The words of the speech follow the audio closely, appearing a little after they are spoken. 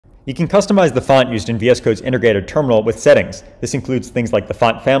You can customize the font used in VS Code's integrated terminal with settings. This includes things like the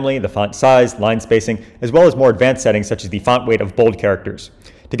font family, the font size, line spacing, as well as more advanced settings such as the font weight of bold characters.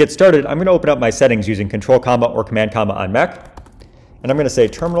 To get started, I'm going to open up my settings using Control Comma or Command Comma on Mac, and I'm going to say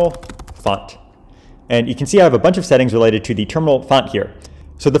terminal font. And you can see I have a bunch of settings related to the terminal font here.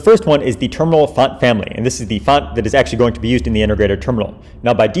 So the first one is the terminal font family, and this is the font that is actually going to be used in the integrated terminal.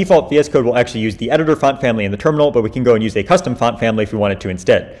 Now by default, VS Code will actually use the editor font family in the terminal, but we can go and use a custom font family if we wanted to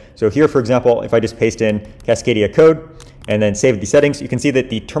instead. So here, for example, if I just paste in Cascadia Code and then save the settings, you can see that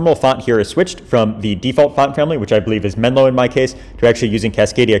the terminal font here is switched from the default font family, which I believe is Menlo in my case, to actually using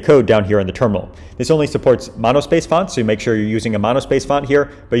Cascadia Code down here in the terminal. This only supports monospace fonts, so make sure you're using a monospace font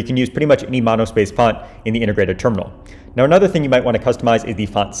here, but you can use pretty much any monospace font in the integrated terminal. Now another thing you might want to customize is the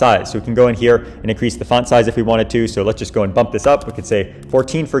font size. So we can go in here and increase the font size if we wanted to. So let's just go and bump this up. We could say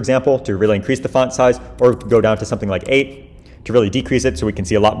 14, for example, to really increase the font size, or we could go down to something like 8 to really decrease it so we can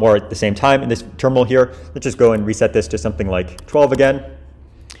see a lot more at the same time in this terminal here. Let's just go and reset this to something like 12 again.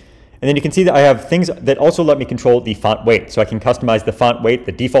 And then you can see that I have things that also let me control the font weight. So I can customize the font weight,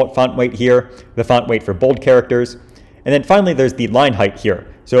 the default font weight here, the font weight for bold characters. And then finally, there's the line height here.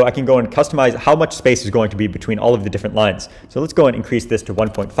 So I can go and customize how much space is going to be between all of the different lines. So let's go and increase this to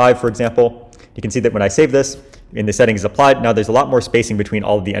 1.5, for example. You can see that when I save this, and the settings applied, now there's a lot more spacing between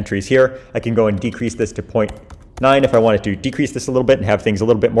all of the entries here. I can go and decrease this to 0.9 if I wanted to decrease this a little bit and have things a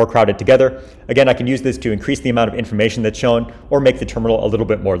little bit more crowded together. Again, I can use this to increase the amount of information that's shown or make the terminal a little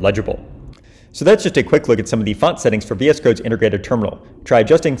bit more legible. So that's just a quick look at some of the font settings for VS Code's integrated terminal. Try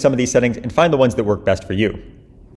adjusting some of these settings and find the ones that work best for you.